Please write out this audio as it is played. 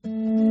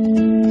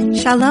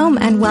Shalom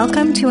and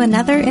welcome to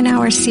another in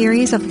our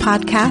series of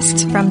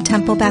podcasts from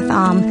Temple Beth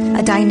Am,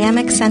 a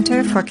dynamic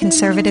center for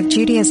conservative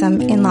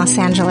Judaism in Los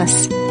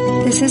Angeles.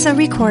 This is a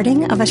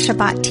recording of a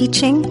Shabbat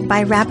teaching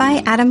by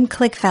Rabbi Adam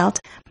Kligfeld,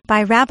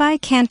 by Rabbi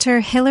Cantor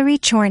Hilary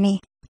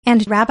Chorney,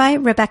 and Rabbi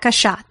Rebecca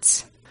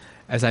Schatz.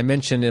 As I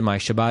mentioned in my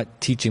Shabbat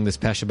teaching this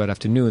past Shabbat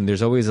afternoon,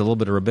 there's always a little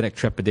bit of rabbinic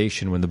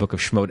trepidation when the book of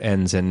Shemot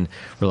ends and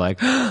we're like,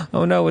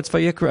 oh no, it's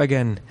Vayikra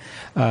again.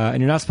 And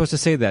you're not supposed to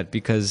say that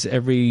because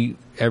every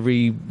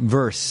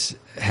verse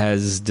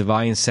has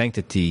divine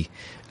sanctity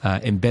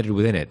embedded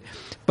within it.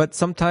 But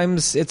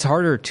sometimes it's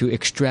harder to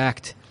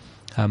extract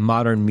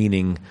modern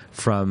meaning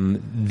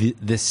from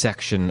this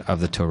section of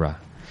the Torah.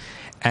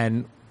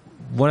 And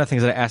one of the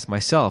things that I ask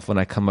myself when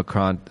I come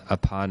upon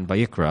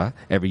Vayikra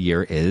every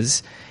year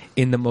is,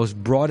 in the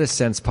most broadest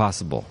sense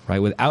possible, right,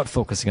 without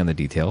focusing on the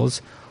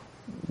details,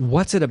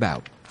 what's it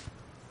about?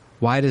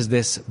 Why does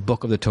this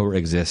book of the Torah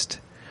exist?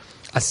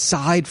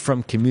 Aside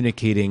from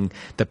communicating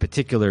the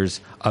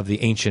particulars of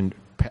the ancient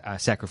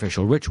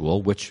sacrificial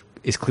ritual, which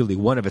is clearly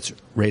one of its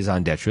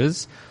raison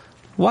d'etres,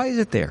 why is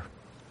it there?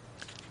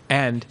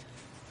 And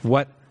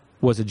what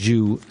was a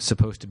Jew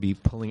supposed to be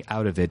pulling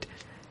out of it,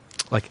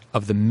 like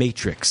of the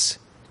matrix,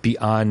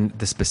 beyond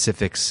the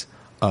specifics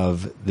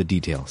of the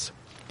details?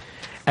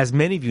 As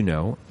many of you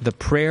know, the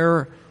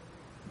prayer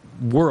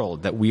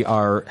world that we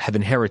have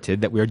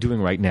inherited, that we are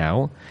doing right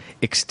now,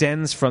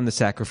 extends from the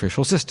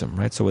sacrificial system,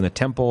 right? So when the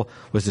temple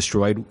was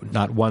destroyed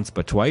not once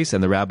but twice,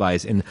 and the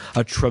rabbis, in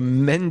a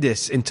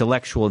tremendous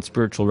intellectual and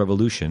spiritual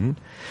revolution,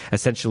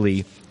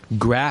 essentially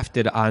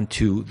grafted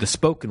onto the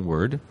spoken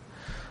word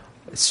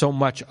so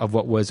much of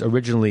what was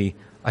originally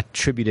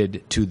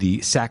attributed to the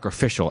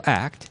sacrificial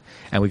act,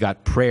 and we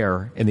got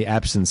prayer in the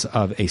absence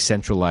of a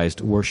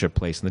centralized worship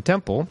place in the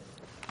temple.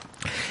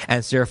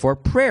 And so therefore,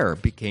 prayer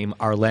became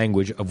our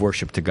language of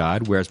worship to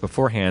God, whereas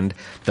beforehand,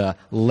 the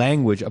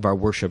language of our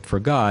worship for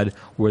God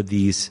were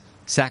these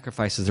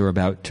sacrifices that we're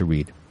about to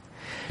read.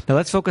 Now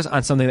let's focus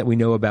on something that we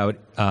know about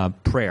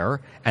prayer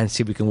and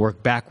see if we can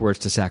work backwards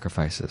to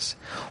sacrifices.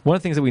 One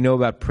of the things that we know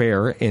about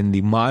prayer in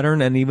the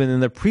modern and even in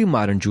the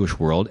pre-modern Jewish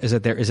world is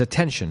that there is a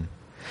tension.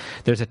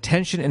 There's a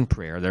tension in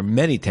prayer. There are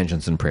many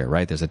tensions in prayer,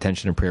 right? There's a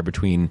tension in prayer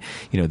between,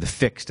 the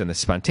fixed and the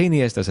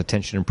spontaneous. There's a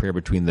tension in prayer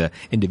between the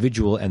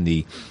individual and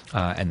the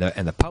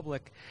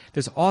public.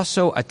 There's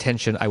also a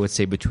tension, I would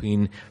say,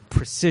 between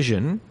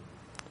precision,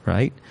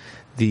 right?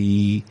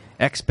 The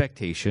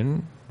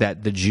expectation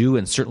that the Jew,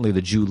 and certainly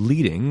the Jew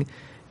leading,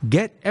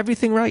 get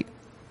everything right?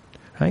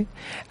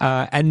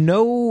 And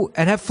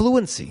have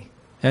fluency,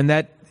 and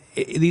that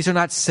these are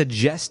not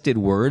suggested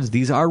words;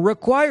 these are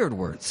required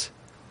words.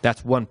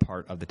 That's one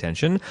part of the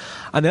tension.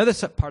 And the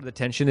other part of the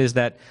tension is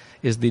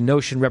the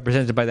notion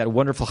represented by that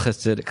wonderful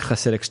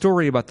Hasidic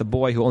story about the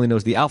boy who only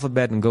knows the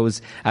alphabet and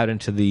goes out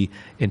into the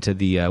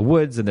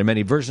woods. And there are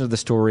many versions of the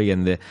story.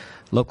 And the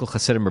local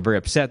Hasidim are very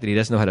upset that he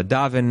doesn't know how to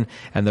daven.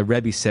 And the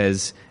Rebbe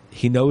says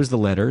he knows the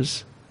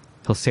letters.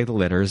 He'll say the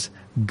letters.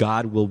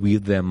 God will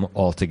weave them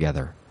all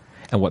together.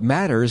 And what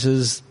matters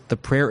is the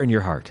prayer in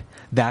your heart.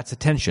 That's a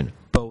tension.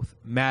 Both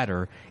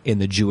matter in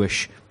the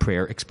Jewish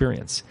prayer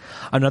experience.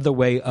 Another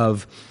way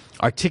of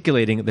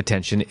articulating the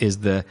tension is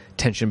the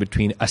tension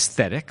between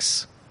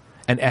aesthetics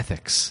and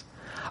ethics.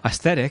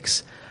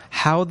 Aesthetics,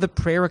 how the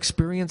prayer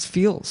experience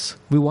feels.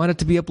 We want it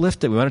to be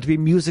uplifted. We want it to be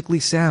musically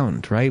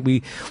sound, right?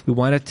 We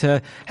want it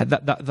to have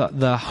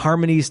the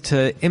harmonies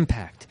to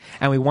impact.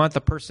 And we want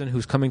the person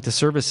who's coming to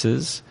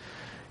services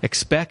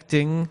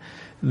expecting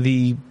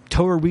the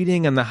Torah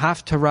reading and the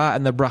Haftarah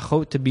and the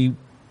brachot to be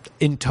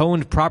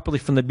intoned properly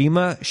from the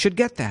bima should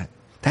get that.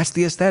 That's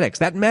the aesthetics.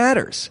 That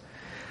matters.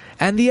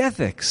 And the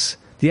ethics.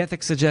 The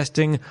ethics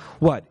suggesting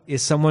what?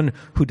 Is someone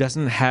who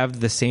doesn't have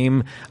the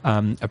same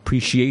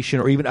appreciation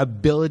or even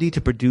ability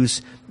to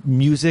produce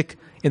music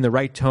in the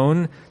right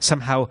tone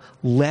somehow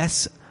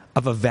less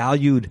of a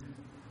valued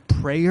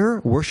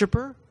prayer,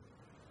 worshiper?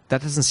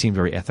 That doesn't seem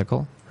very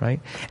ethical, right?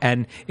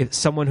 And if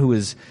someone who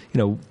is,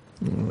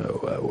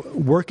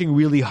 working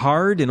really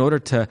hard in order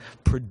to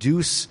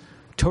produce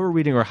Torah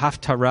reading or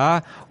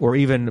Haftarah or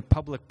even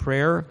public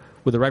prayer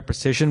with the right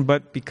precision,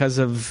 but because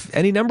of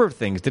any number of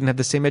things, didn't have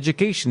the same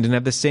education, didn't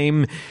have the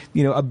same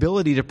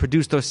ability to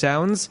produce those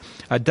sounds,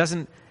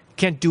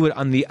 can't do it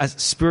on the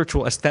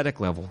spiritual aesthetic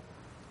level.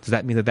 Does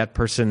that mean that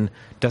person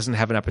doesn't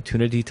have an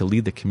opportunity to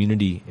lead the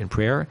community in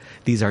prayer?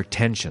 These are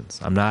tensions.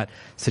 I'm not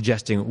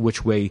suggesting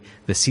which way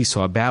the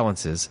seesaw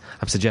balances.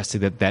 I'm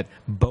suggesting that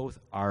both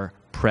are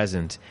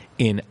present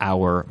in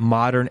our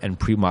modern and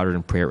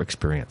pre-modern prayer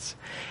experience.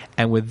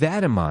 And with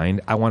that in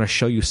mind, I want to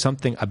show you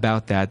something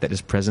about that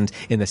is present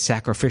in the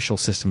sacrificial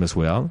system as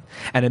well.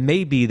 And it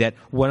may be that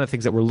one of the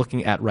things that we're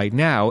looking at right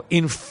now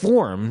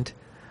informed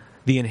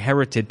the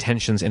inherited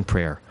tensions in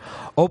prayer.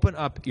 Open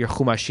up your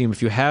Chumashim.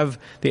 If you have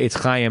the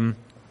Eitz Chaim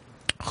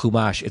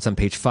Chumash, it's on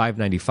page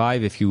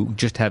 595. If you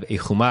just have a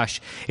Chumash,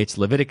 it's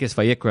Leviticus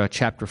Vayikra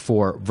chapter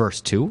 4,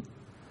 verse 2.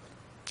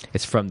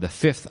 It's from the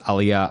fifth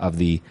aliyah of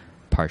the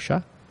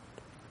Parsha.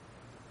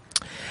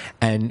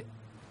 And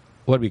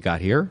what do we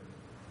got here?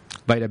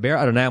 Vaydaber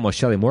Adonai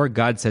Moshe lemor,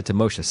 God said to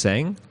Moshe,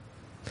 saying,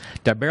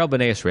 Daber al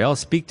b'nei Israel,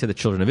 speak to the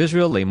children of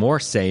Israel,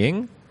 lemor,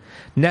 saying,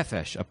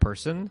 Nefesh, a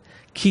person,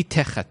 ki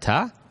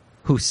techata,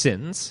 who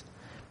sins,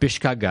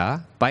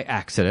 bishkaga, by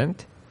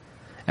accident,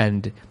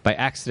 and by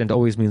accident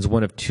always means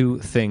one of two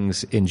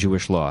things in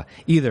Jewish law.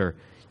 Either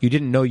you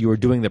didn't know you were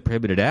doing the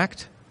prohibited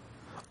act,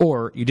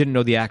 or you didn't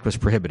know the act was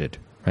prohibited.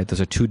 Right?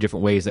 Those are two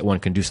different ways that one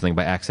can do something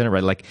by accident.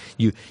 Right? Like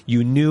you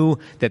knew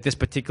that this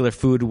particular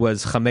food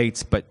was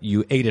chametz, but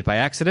you ate it by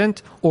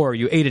accident, or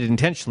you ate it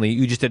intentionally.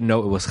 You just didn't know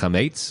it was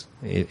chametz.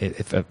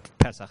 If a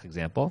Pesach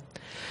example.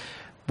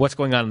 What's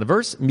going on in the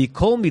verse?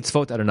 Mikol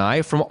mitzvot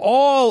Adonai, from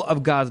all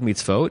of God's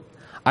mitzvot,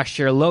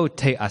 asher lo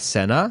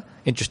te'asena,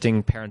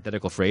 interesting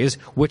parenthetical phrase,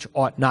 which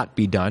ought not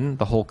be done.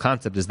 The whole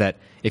concept is that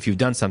if you've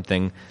done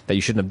something that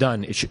you shouldn't have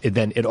done,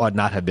 then it ought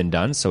not have been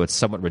done, so it's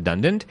somewhat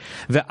redundant.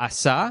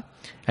 Ve'asa,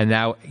 and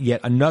now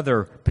yet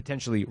another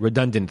potentially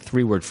redundant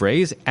three-word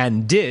phrase,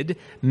 and did,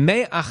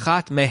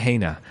 me'achat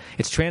mehena.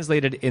 It's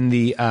translated in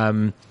the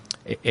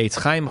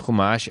Eitz Chaim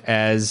Chumash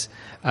as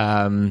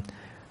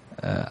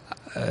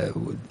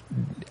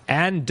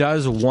and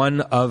does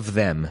one of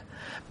them.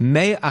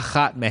 Me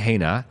achat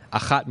mehena.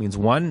 Achat means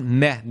one.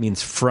 Meh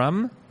means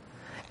from.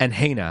 And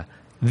hena,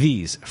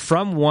 these.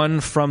 From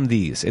one, from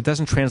these. It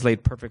doesn't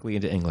translate perfectly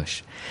into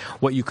English.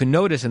 What you can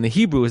notice in the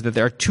Hebrew is that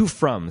there are two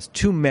froms,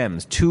 two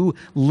mems, two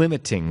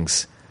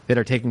limitings that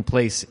are taking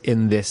place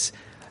in this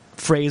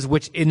phrase,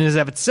 which in and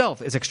of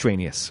itself is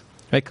extraneous.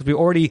 Right? Because we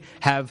already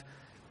have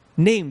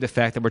named the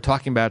fact that we're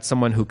talking about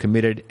someone who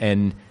committed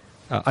an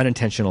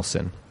unintentional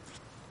sin.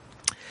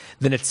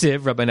 The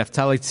Netziv, Rabbi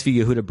Naftali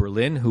Tzvi Yehuda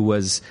Berlin, who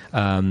was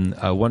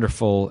a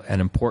wonderful and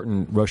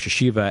important Rosh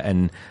Yeshiva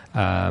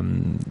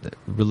and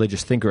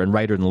religious thinker and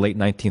writer in the late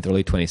 19th,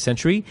 early 20th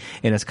century,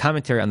 in his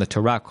commentary on the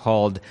Torah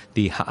called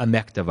the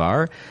Ha'amek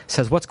Davar,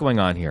 says what's going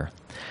on here.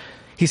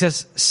 He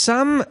says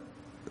some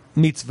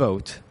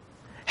mitzvot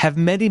have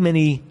many,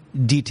 many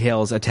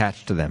details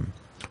attached to them,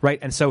 right?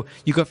 And so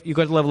you go to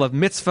the level of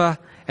mitzvah,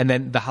 and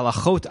then the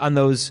halachot on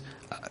those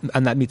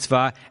on that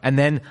mitzvah, and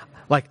then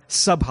like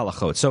sub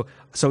halachot.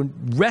 So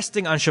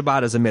resting on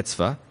Shabbat is a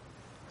mitzvah.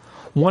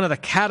 One of the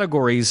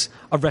categories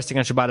of resting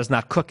on Shabbat is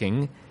not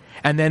cooking.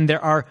 And then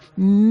there are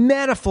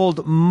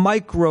manifold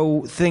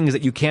micro things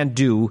that you can't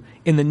do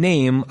in the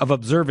name of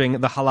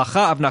observing the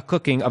halacha of not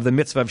cooking of the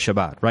mitzvah of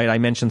Shabbat, right? I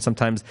mentioned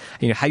sometimes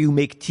how you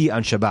make tea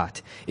on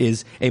Shabbat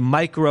is a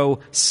micro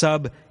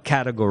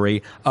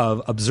subcategory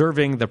of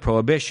observing the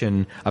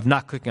prohibition of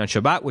not cooking on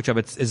Shabbat, which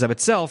is of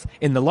itself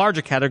in the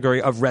larger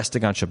category of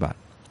resting on Shabbat.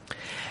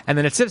 And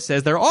then it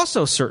says there are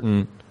also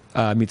certain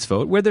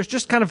mitzvot where there's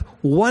just kind of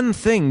one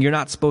thing you're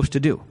not supposed to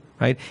do,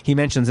 right? He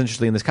mentions,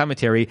 interestingly, in this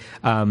commentary,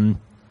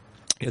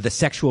 the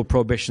sexual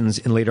prohibitions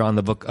in later on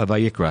the book of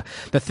Vayikra.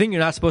 The thing you're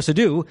not supposed to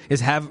do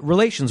is have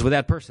relations with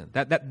that person.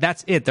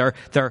 That's it.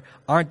 There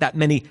aren't that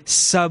many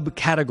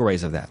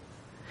subcategories of that.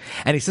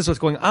 And he says what's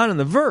going on in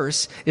the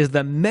verse is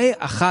the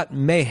me'achat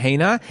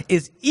mehena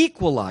is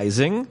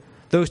equalizing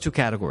those two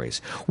categories.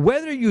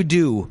 Whether you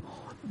do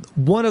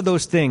one of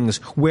those things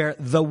where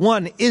the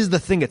one is the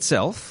thing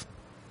itself,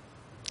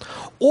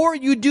 or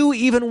you do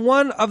even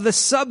one of the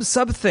sub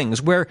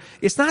things where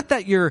it's not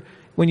that you're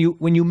when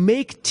you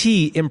make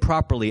tea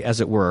improperly,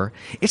 as it were,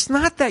 it's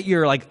not that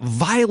you're like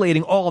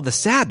violating all of the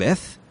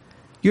Sabbath.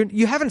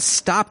 You haven't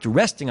stopped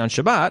resting on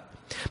Shabbat,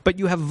 but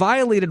you have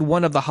violated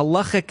one of the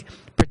halachic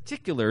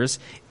particulars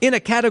in a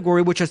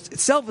category which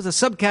itself is a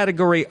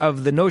subcategory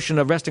of the notion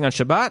of resting on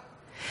Shabbat.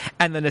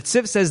 And the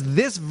Netziv says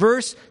this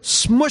verse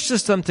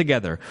smushes them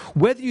together.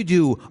 Whether you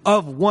do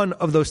of one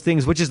of those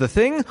things, which is the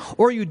thing,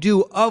 or you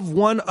do of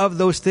one of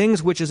those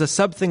things, which is a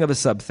sub-thing of a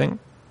sub-thing,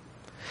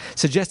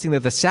 suggesting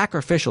that the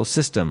sacrificial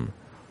system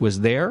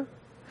was there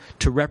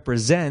to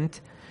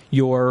represent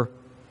your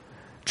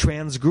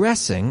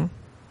transgressing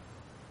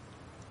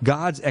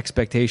God's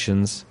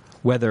expectations,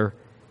 whether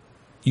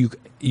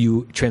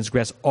you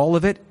transgress all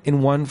of it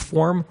in one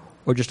form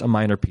or just a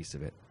minor piece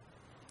of it.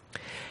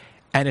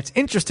 And it's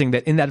interesting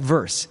that in that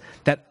verse,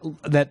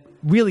 that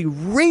really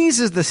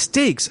raises the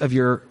stakes of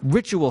your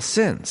ritual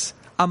sins.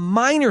 A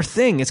minor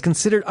thing is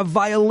considered a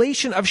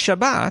violation of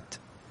Shabbat.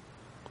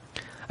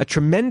 A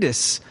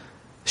tremendous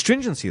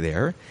stringency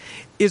there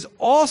is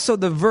also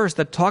the verse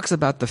that talks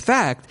about the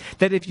fact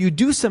that if you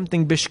do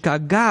something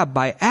bishkaga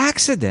by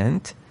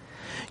accident,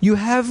 you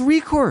have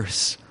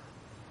recourse.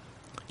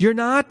 You're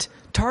not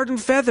tarred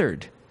and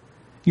feathered.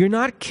 You're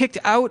not kicked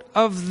out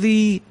of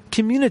the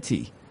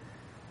community.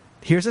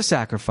 Here's a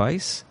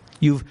sacrifice.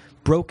 You've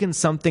broken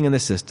something in the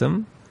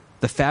system.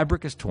 The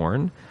fabric is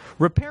torn.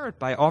 Repair it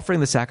by offering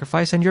the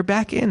sacrifice and you're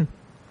back in.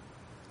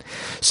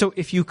 So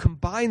if you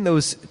combine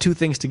those two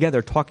things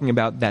together, talking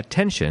about that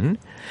tension,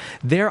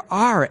 there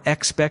are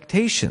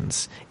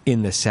expectations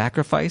in the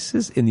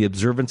sacrifices, in the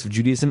observance of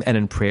Judaism, and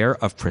in prayer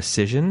of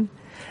precision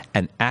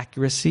and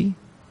accuracy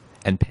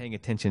and paying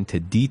attention to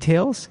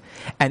details.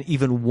 And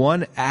even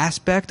one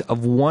aspect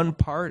of one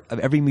part of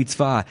every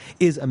mitzvah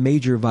is a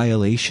major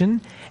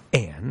violation.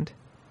 And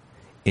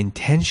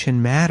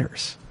intention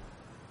matters.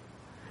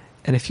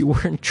 And if you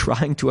weren't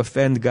trying to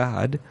offend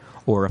God,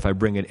 or if I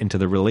bring it into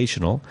the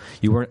relational,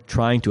 you weren't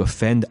trying to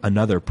offend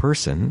another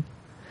person,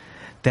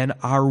 then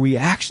our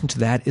reaction to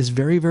that is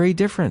very, very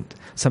different.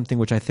 Something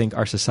which I think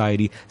our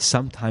society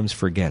sometimes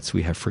forgets.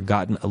 We have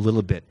forgotten a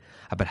little bit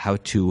about how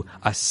to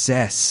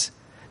assess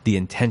the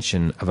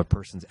intention of a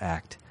person's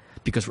act,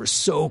 because we're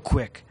so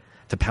quick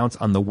to pounce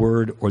on the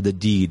word or the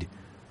deed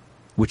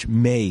which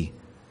may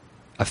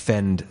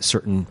offend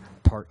certain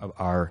part of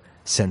our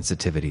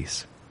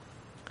sensitivities.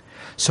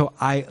 So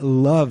I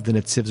love the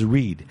Netziv's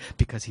read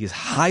because he is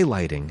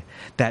highlighting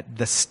that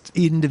the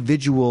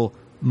individual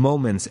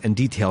moments and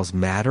details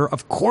matter.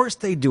 Of course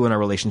they do in our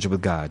relationship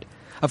with God.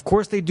 Of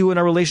course they do in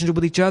our relationship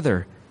with each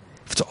other.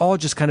 If it's all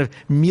just kind of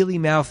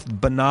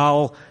mealy-mouthed,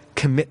 banal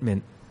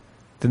commitment,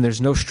 then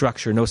there's no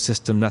structure, no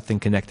system, nothing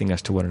connecting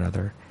us to one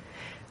another.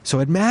 So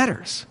it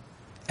matters.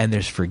 And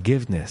there's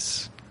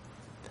forgiveness.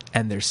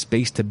 And there's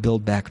space to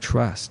build back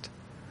trust.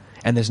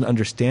 And there's an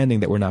understanding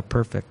that we're not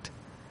perfect.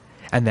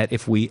 And that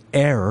if we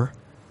err,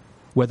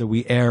 whether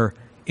we err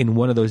in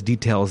one of those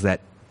details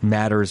that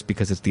matters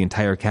because it's the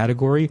entire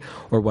category,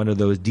 or one of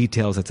those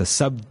details that's a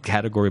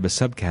subcategory of a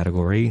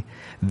subcategory,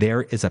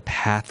 there is a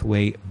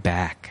pathway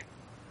back.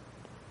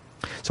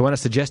 So I want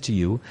to suggest to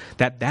you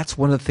that that's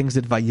one of the things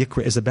that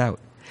Vayikra is about.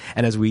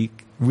 And as we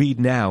read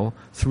now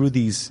through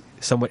these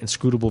somewhat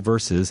inscrutable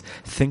verses,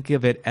 think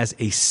of it as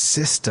a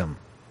system,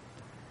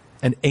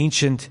 an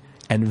ancient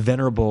and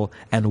venerable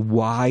and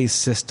wise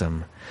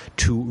system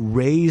to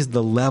raise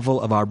the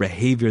level of our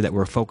behavior that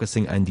we're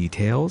focusing on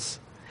details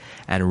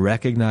and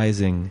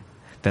recognizing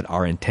that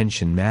our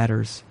intention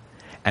matters.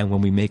 And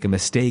when we make a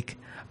mistake,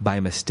 by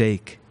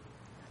mistake,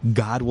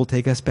 God will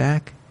take us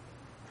back,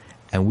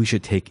 and we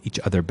should take each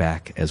other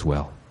back as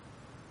well.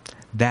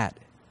 That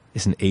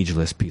is an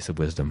ageless piece of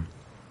wisdom.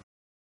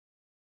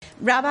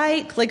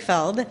 Rabbi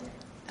Kligfeld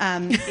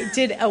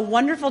did a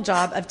wonderful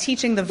job of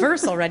teaching the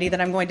verse already that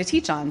I'm going to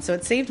teach on, so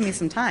it saved me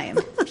some time,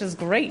 which is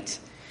great.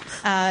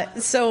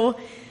 So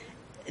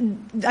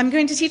I'm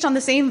going to teach on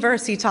the same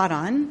verse he taught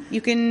on.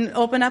 You can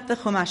open up the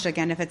Chumash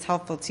again if it's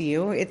helpful to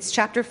you. It's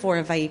chapter 4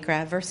 of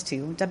Vayikra, verse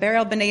 2. Daber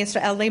el b'nei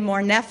Yisrael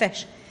le'mor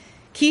nefesh,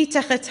 ki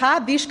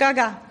techeta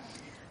bishgaga.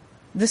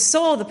 The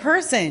soul, the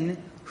person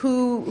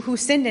who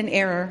sinned in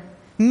error,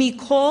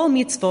 mikol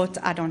mitzvot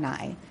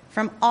Adonai,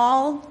 from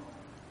all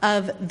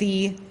of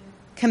the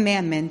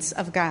commandments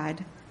of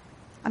God.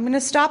 I'm going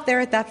to stop there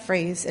at that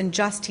phrase and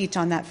just teach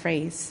on that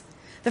phrase.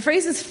 The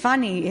phrase is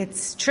funny,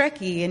 it's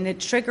tricky, and it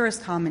triggers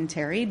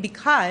commentary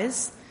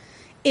because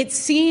it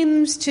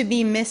seems to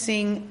be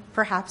missing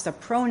perhaps a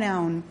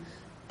pronoun,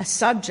 a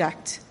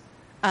subject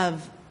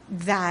of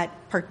that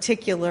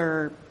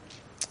particular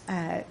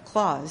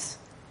clause.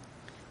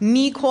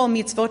 Mikol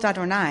mitzvot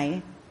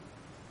Adonai.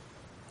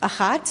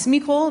 Achat,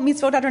 mikol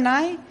mitzvot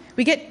Adonai.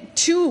 We get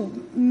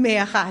two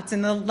me'achat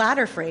in the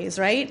latter phrase,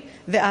 right?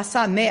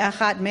 Ve'asa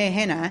me'achat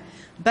me'hena.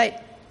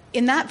 But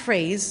in that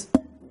phrase,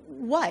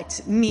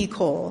 what?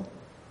 Mikol.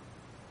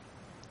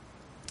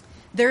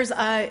 There's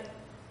a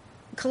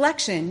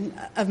collection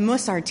of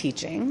Musar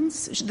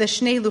teachings, the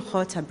Shnei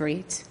Luchot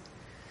HaBrit,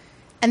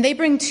 and they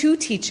bring two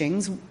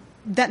teachings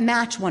that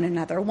match one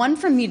another. One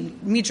from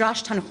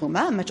Midrash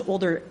Tanhuma, a much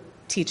older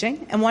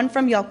teaching, and one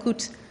from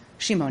Yalkut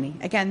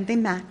Shimoni. Again, they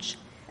match.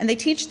 And they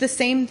teach the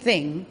same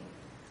thing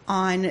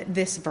on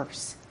this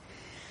verse.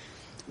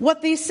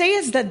 What they say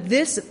is that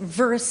this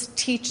verse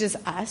teaches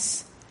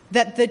us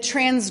that the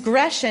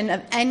transgression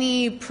of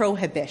any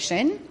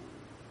prohibition,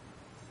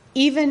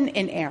 even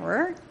in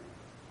error,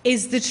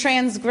 is the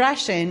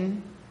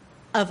transgression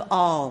of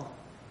all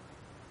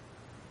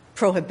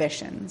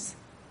prohibitions,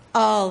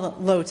 all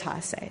lo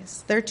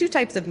tases. There are two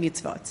types of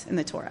mitzvot in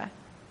the Torah.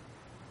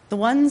 The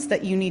ones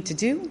that you need to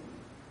do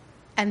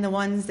and the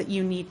ones that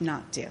you need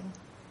not do.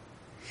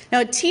 Now,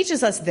 it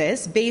teaches us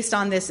this based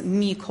on this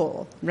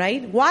mikol,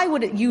 right? Why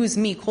would it use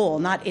mikol,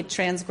 not it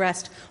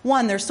transgressed?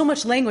 One, there's so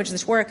much language the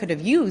Torah could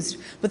have used,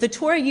 but the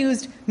Torah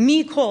used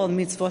mikol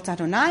mitzvot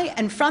Adonai,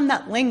 and from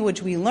that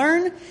language we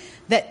learn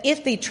that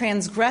if they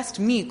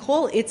transgressed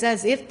mikol, it's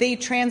as if they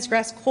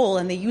transgressed kol,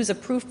 and they use a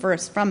proof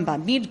verse from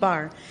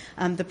Bamidbar.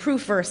 The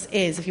proof verse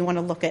is, if you want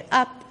to look it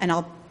up, and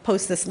I'll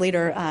post this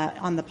later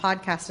on the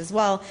podcast as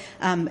well,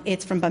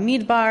 it's from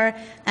Bamidbar,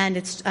 and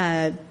it's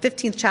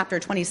 15th chapter,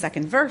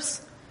 22nd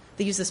verse.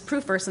 They use this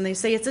proof verse, and they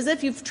say it's as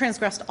if you've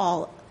transgressed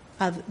all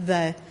of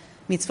the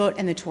mitzvot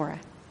and the Torah.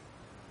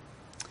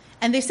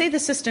 And they say the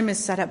system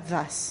is set up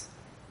thus.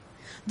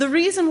 The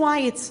reason why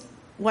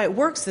it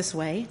works this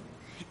way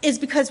is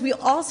because we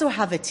also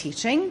have a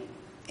teaching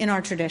in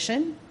our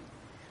tradition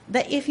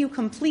that if you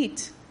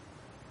complete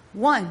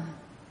one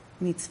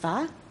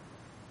mitzvah,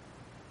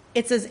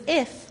 it's as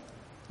if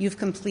you've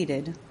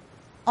completed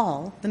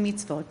all the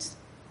mitzvot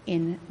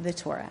in the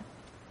Torah.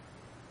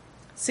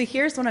 So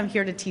here's what I'm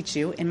here to teach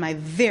you in my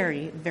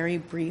very, very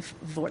brief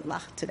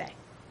Vortlach today.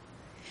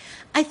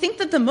 I think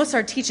that the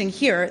Musar teaching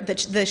here that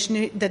the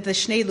Shnei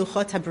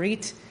Luchot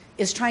HaBrit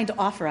is trying to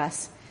offer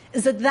us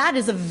is that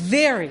is a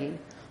very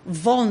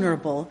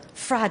vulnerable,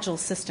 fragile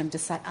system to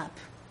set up.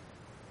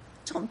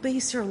 Don't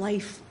base your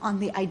life on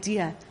the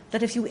idea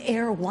that if you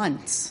err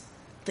once,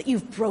 that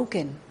you've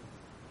broken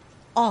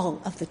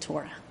all of the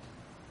Torah,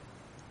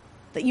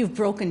 that you've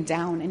broken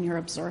down in your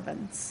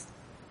observance.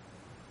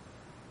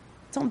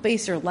 Don't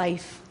base your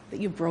life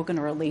that you've broken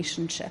a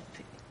relationship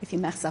if you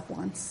mess up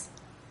once.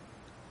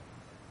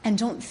 And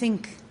don't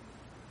think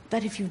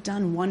that if you've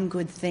done one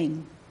good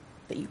thing,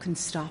 that you can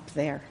stop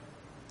there.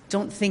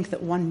 Don't think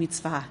that one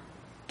mitzvah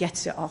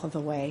gets you all the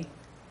way.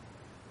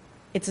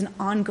 It's an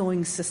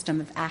ongoing system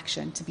of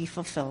action to be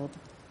fulfilled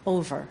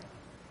over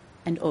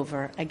and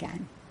over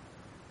again.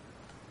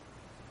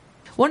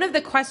 One of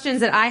the questions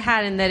that I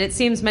had, and that it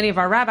seems many of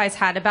our rabbis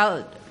had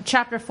about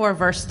chapter 4,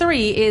 verse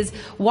 3, is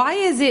why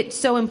is it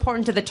so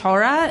important to the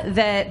Torah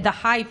that the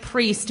high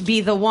priest be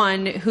the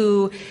one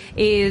who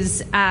is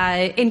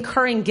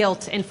incurring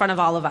guilt in front of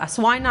all of us?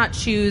 Why not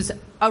choose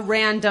a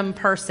random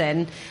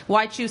person?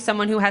 Why choose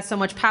someone who has so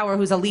much power,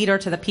 who's a leader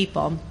to the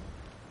people?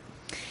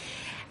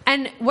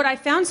 And what I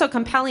found so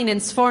compelling in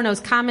Sforno's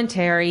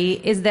commentary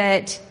is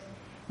that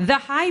the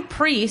high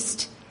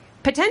priest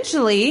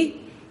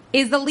potentially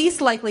is the least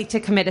likely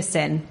to commit a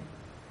sin.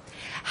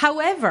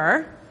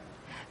 However,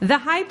 the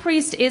high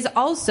priest is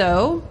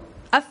also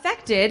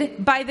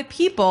affected by the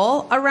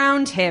people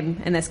around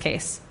him in this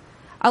case.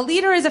 A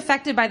leader is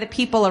affected by the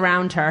people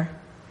around her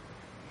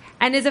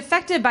and is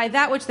affected by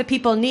that which the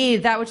people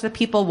need, that which the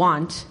people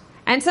want.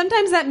 And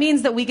sometimes that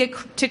means that we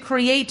get to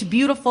create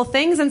beautiful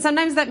things, and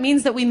sometimes that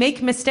means that we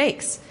make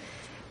mistakes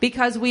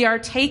because we are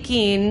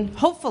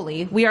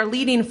hopefully, we are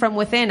leading from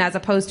within as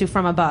opposed to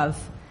from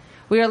above.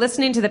 We are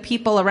listening to the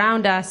people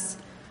around us.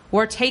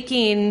 We're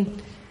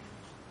taking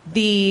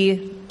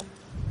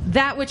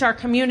that which our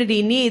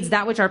community needs,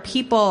 that which our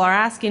people are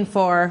asking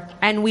for,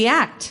 and we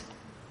act.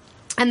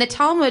 And the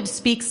Talmud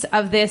speaks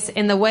of this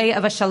in the way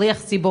of a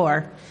shaliach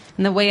tzibor,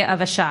 in the way of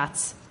a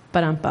shatz.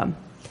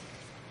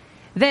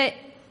 That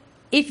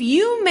if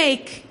you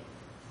make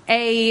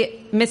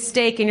a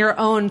mistake in your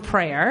own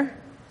prayer,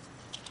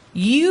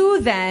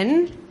 you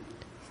then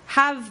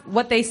have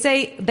what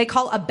they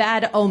call a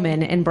bad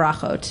omen in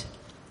brachot.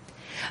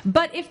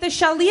 But if the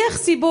shaliach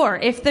tzibor,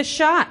 if the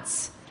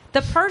shatz,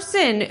 the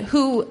person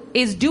who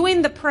is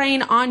doing the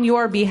praying on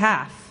your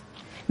behalf,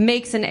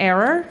 makes an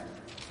error,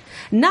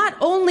 not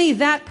only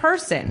that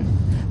person,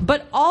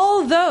 but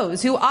all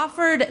those who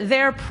offered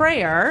their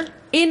prayer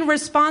in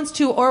response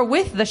to or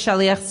with the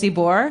shaliach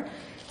tzibor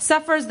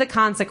suffers the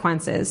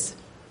consequences.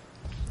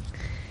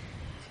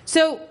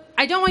 So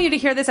I don't want you to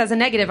hear this as a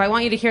negative. I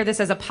want you to hear this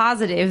as a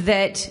positive,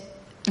 that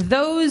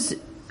those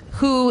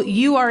who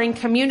you are in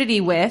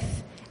community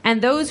with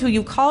and those who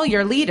you call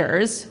your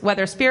leaders,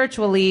 whether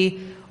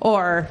spiritually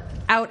or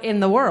out in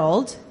the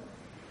world,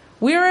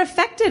 we are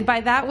affected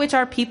by that which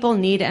our people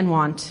need and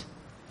want.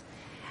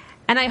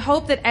 And I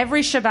hope that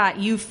every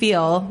Shabbat you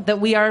feel that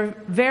we are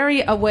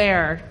very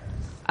aware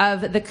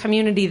of the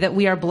community that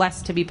we are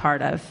blessed to be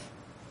part of.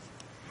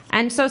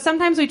 And so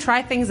sometimes we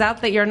try things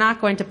out that you're not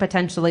going to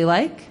potentially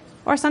like,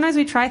 or sometimes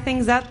we try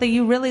things out that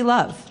you really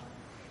love.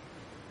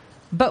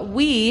 But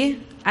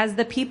we, as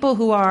the people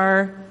who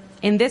are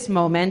in this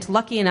moment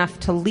lucky enough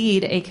to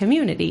lead a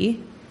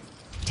community,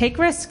 take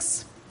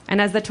risks.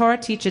 And as the Torah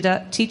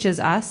teaches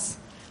us,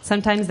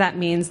 sometimes that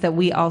means that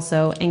we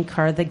also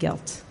incur the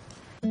guilt.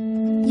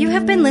 You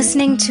have been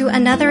listening to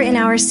another in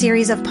our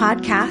series of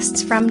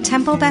podcasts from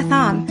Temple Beth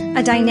Am,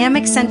 a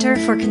dynamic center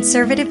for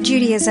conservative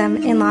Judaism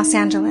in Los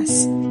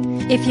Angeles.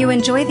 If you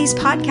enjoy these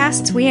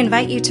podcasts, we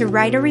invite you to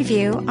write a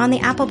review on the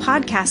Apple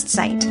Podcast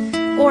site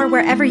or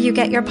wherever you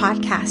get your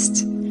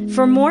podcasts.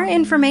 For more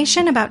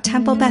information about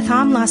Temple Beth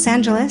Am Los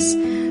Angeles,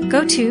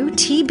 go to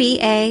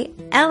tbala.org.